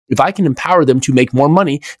If I can empower them to make more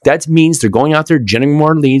money, that means they're going out there, generating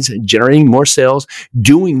more leads, generating more sales,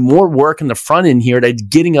 doing more work in the front end here that's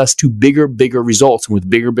getting us to bigger results. And with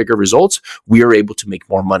bigger results, we are able to make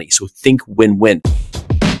more money. So think win-win.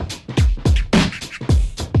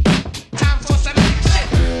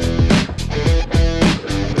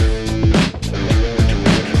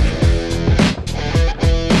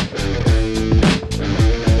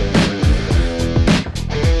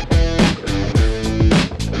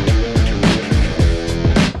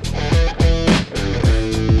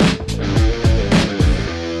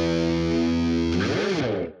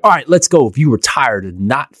 All right, let's go. If you were tired of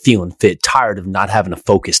not feeling fit, tired of not having a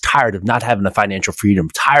focus, tired of not having a financial freedom,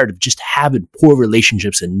 tired of just having poor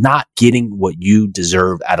relationships and not getting what you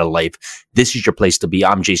deserve out of life, this is your place to be.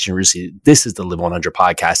 I'm Jason Rusi. This is the Live 100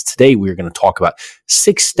 podcast. Today, we're going to talk about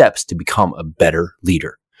 6 steps to become a better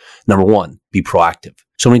leader. Number 1, be proactive.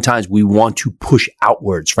 So many times we want to push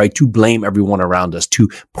outwards, right? To blame everyone around us, to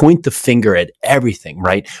point the finger at everything,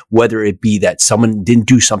 right? Whether it be that someone didn't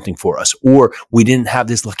do something for us, or we didn't have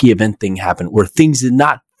this lucky event thing happen, or things did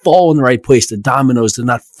not fall in the right place. The dominoes did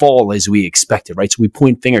not fall as we expected, right? So we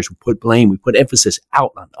point fingers, we put blame, we put emphasis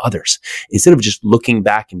out on others instead of just looking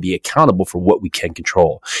back and be accountable for what we can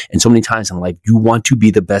control. And so many times in life, you want to be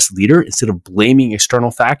the best leader instead of blaming external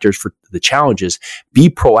factors for the challenges. Be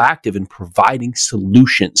proactive in providing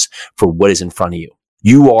solutions for what is in front of you.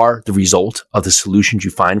 You are the result of the solutions you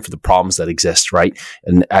find for the problems that exist, right?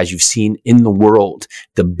 And as you've seen in the world,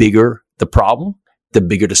 the bigger the problem, the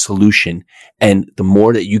bigger the solution. And the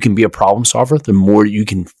more that you can be a problem solver, the more you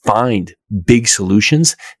can find big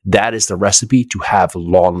solutions. That is the recipe to have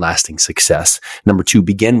long-lasting success. Number 2,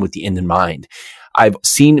 begin with the end in mind. I've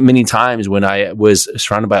seen many times when I was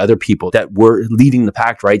surrounded by other people that were leading the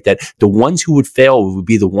pack, right? That the ones who would fail would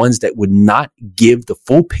be the ones that would not give the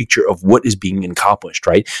full picture of what is being accomplished,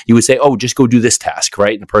 right? You would say, oh, just go do this task,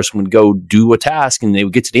 right? And the person would go do a task and they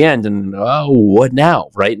would get to the end and, oh, what now,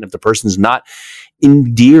 right? And if the person's not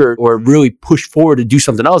endeared or really pushed forward to do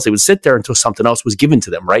something else, they would sit there until something else was given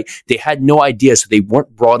to them, right? They had no idea, so they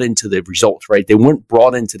weren't brought into the result, right? They weren't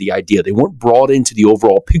brought into the idea. They weren't brought into the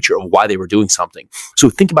overall picture of why they were doing something.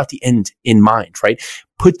 So think about the end in mind, right?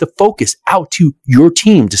 Put the focus out to your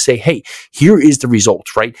team to say, hey, here is the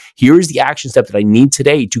result, right? Here is the action step that I need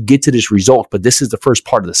today to get to this result. But this is the first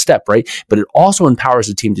part of the step, right? But it also empowers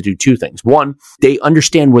the team to do 2 things. 1, they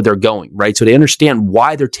understand where they're going, right? So they understand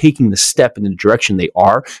why they're taking the step in the direction they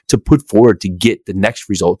are to put forward to get the next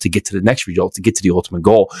result, to get to the next result, to get to the ultimate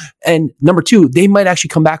goal. And number 2, they might actually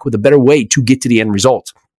come back with a better way to get to the end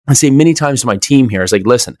result. I say many times to my team here, it's like,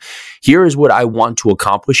 listen, here is what I want to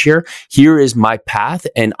accomplish here. Here is my path,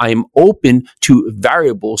 and I am open to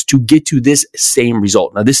variables to get to this same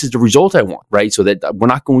result. Now, this is the result I want, right? So that we're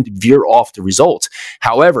not going to veer off the result.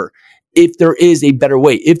 However, if there is a better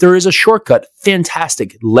way, if there is a shortcut,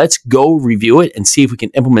 fantastic. Let's go review it and see if we can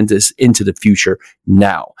implement this into the future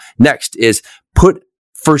now. Next is put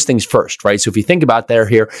first things first, right? So if you think about there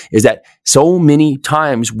here is that so many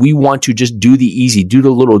times we want to just do the easy, do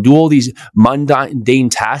the little, do all these mundane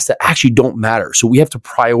tasks that actually don't matter. So we have to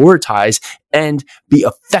prioritize and be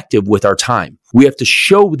effective with our time. We have to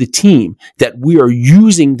show the team that we are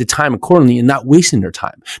using the time accordingly and not wasting their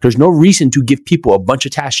time. There's no reason to give people a bunch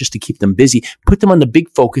of tasks just to keep them busy. Put them on the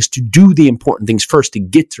big focus to do the important things first to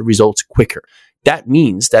get to results quicker. That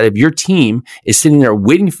means that if your team is sitting there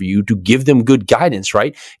waiting for you to give them good guidance,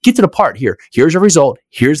 right? Get to the part here. Here's a result.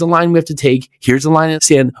 Here's the line we have to take. Here's the line of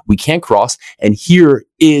sand we can't cross. And here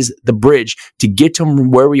is the bridge to get from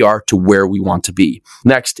where we are to where we want to be.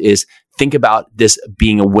 Next is think about this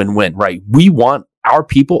being a win-win, right? We want our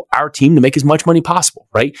people, our team to make as much money possible,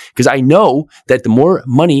 right? Because I know that the more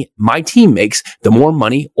money my team makes, the more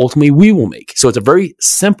money ultimately we will make. So it's a very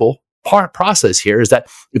simple process here is that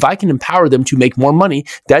if I can empower them to make more money,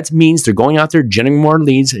 that means they're going out there, generating more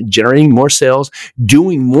leads, generating more sales,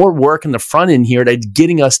 doing more work in the front end here that's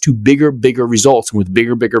getting us to bigger results. And with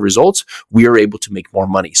bigger results, we are able to make more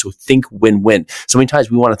money. So think win-win. So many times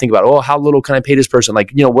we want to think about, oh, how little can I pay this person?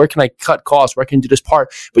 Like, where can I cut costs? Where can I do this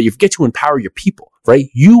part? But you forget to empower your people, right?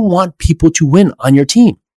 You want people to win on your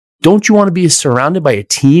team. Don't you want to be surrounded by a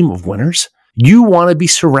team of winners? You want to be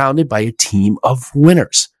surrounded by a team of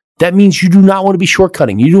winners. That means you do not want to be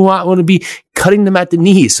shortcutting. You do not want to be cutting them at the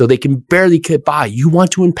knees so they can barely get by. You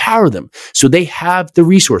want to empower them so they have the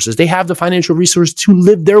resources. They have the financial resources to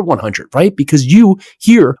live their 100, right? Because you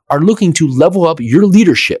here are looking to level up your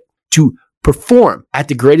leadership to perform at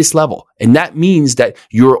the greatest level. And that means that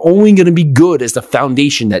you're only going to be good as the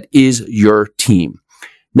foundation that is your team.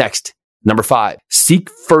 Next, number 5,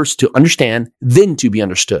 seek first to understand, then to be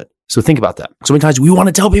understood. So think about that. So many times we want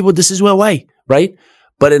to tell people this is the way, right?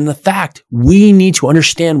 But in the fact, we need to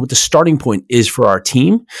understand what the starting point is for our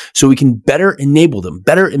team so we can better enable them,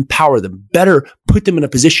 better empower them, better put them in a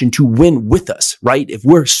position to win with us, right? If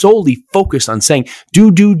we're solely focused on saying,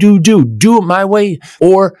 do it my way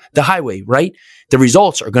or the highway, right? The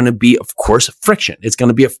results are going to be, of course, friction. It's going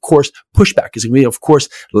to be, of course, pushback. It's going to be, of course,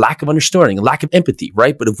 lack of understanding, lack of empathy,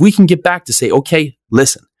 right? But if we can get back to say, okay,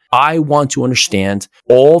 listen, I want to understand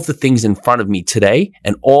all the things in front of me today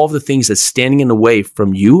and all the things that's standing in the way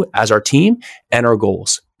from you as our team and our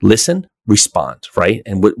goals. Listen, respond, right?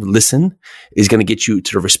 And what listen is going to get you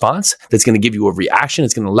to the response that's going to give you a reaction.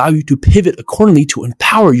 It's going to allow you to pivot accordingly to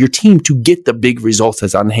empower your team to get the big results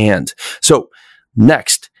that's on hand. So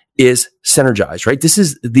next is synergize, right? This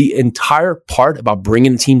is the entire part about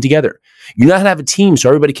bringing the team together. You're not going to have a team so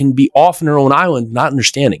everybody can be off in their own island, not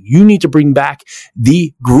understanding. You need to bring back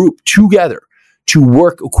the group together to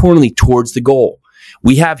work accordingly towards the goal.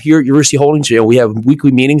 We have here at University Holdings, we have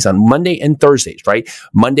weekly meetings on Monday and Thursdays, right?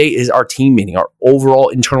 Monday is our team meeting, our overall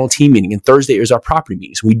internal team meeting, and Thursday is our property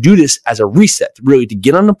meetings. We do this as a reset, really to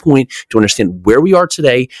get on the point to understand where we are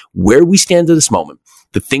today, where we stand at this moment,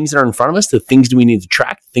 the things that are in front of us, the things that we need to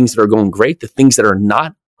track, the things that are going great, the things that are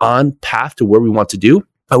not on path to where we want to do,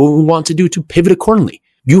 and what we want to do to pivot accordingly.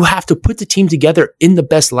 You have to put the team together in the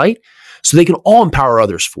best light so they can all empower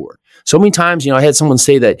others forward. So many times, I had someone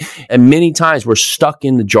say that, and many times we're stuck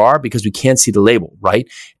in the jar because we can't see the label, right?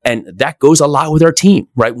 And that goes a lot with our team,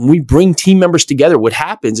 right? When we bring team members together, what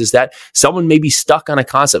happens is that someone may be stuck on a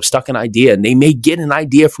concept, stuck on an idea, and they may get an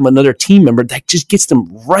idea from another team member that just gets them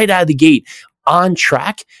right out of the gate on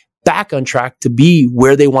track, back on track to be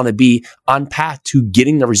where they want to be, on path to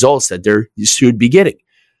getting the results that they should be getting.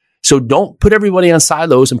 So don't put everybody on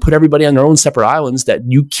silos and put everybody on their own separate islands, that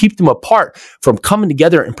you keep them apart from coming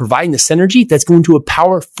together and providing the synergy that's going to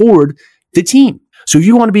empower forward the team. So if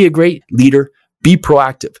you want to be a great leader, be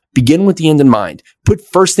proactive. Begin with the end in mind. Put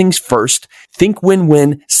first things first. Think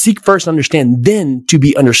win-win. Seek first, understand, then to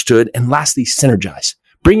be understood. And lastly, synergize.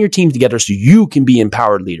 Bring your team together so you can be an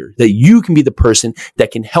empowered leader, that you can be the person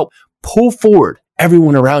that can help pull forward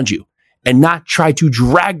everyone around you and not try to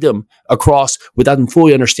drag them across without them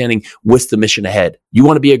fully understanding what's the mission ahead. You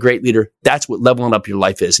want to be a great leader. That's what leveling up your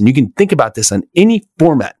life is. And you can think about this on any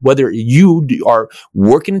format, whether you are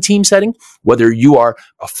working in a team setting, whether you are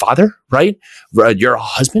a father, right? You're a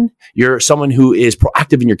husband. You're someone who is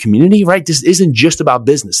proactive in your community, right? This isn't just about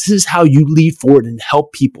business. This is how you lead forward and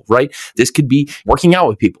help people, right? This could be working out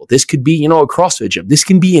with people. This could be, a CrossFit gym. This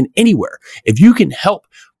can be in anywhere. If you can help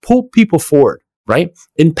pull people forward, right?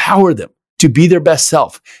 Empower them to be their best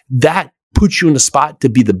self. That puts you in a spot to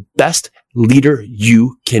be the best leader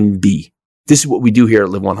you can be. This is what we do here at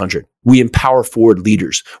Live 100. We empower forward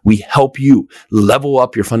leaders. We help you level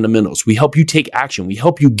up your fundamentals. We help you take action. We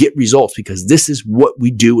help you get results, because this is what we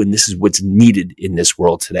do and this is what's needed in this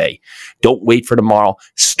world today. Don't wait for tomorrow.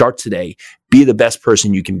 Start today. Be the best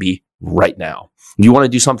person you can be right now. If you want to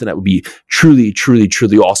do something that would be truly, truly,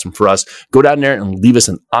 truly awesome for us, go down there and leave us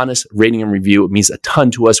an honest rating and review. It means a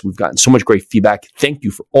ton to us. We've gotten so much great feedback. Thank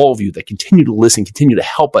you for all of you that continue to listen, continue to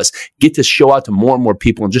help us get this show out to more and more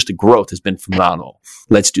people. And just the growth has been phenomenal.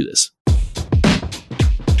 Let's do this.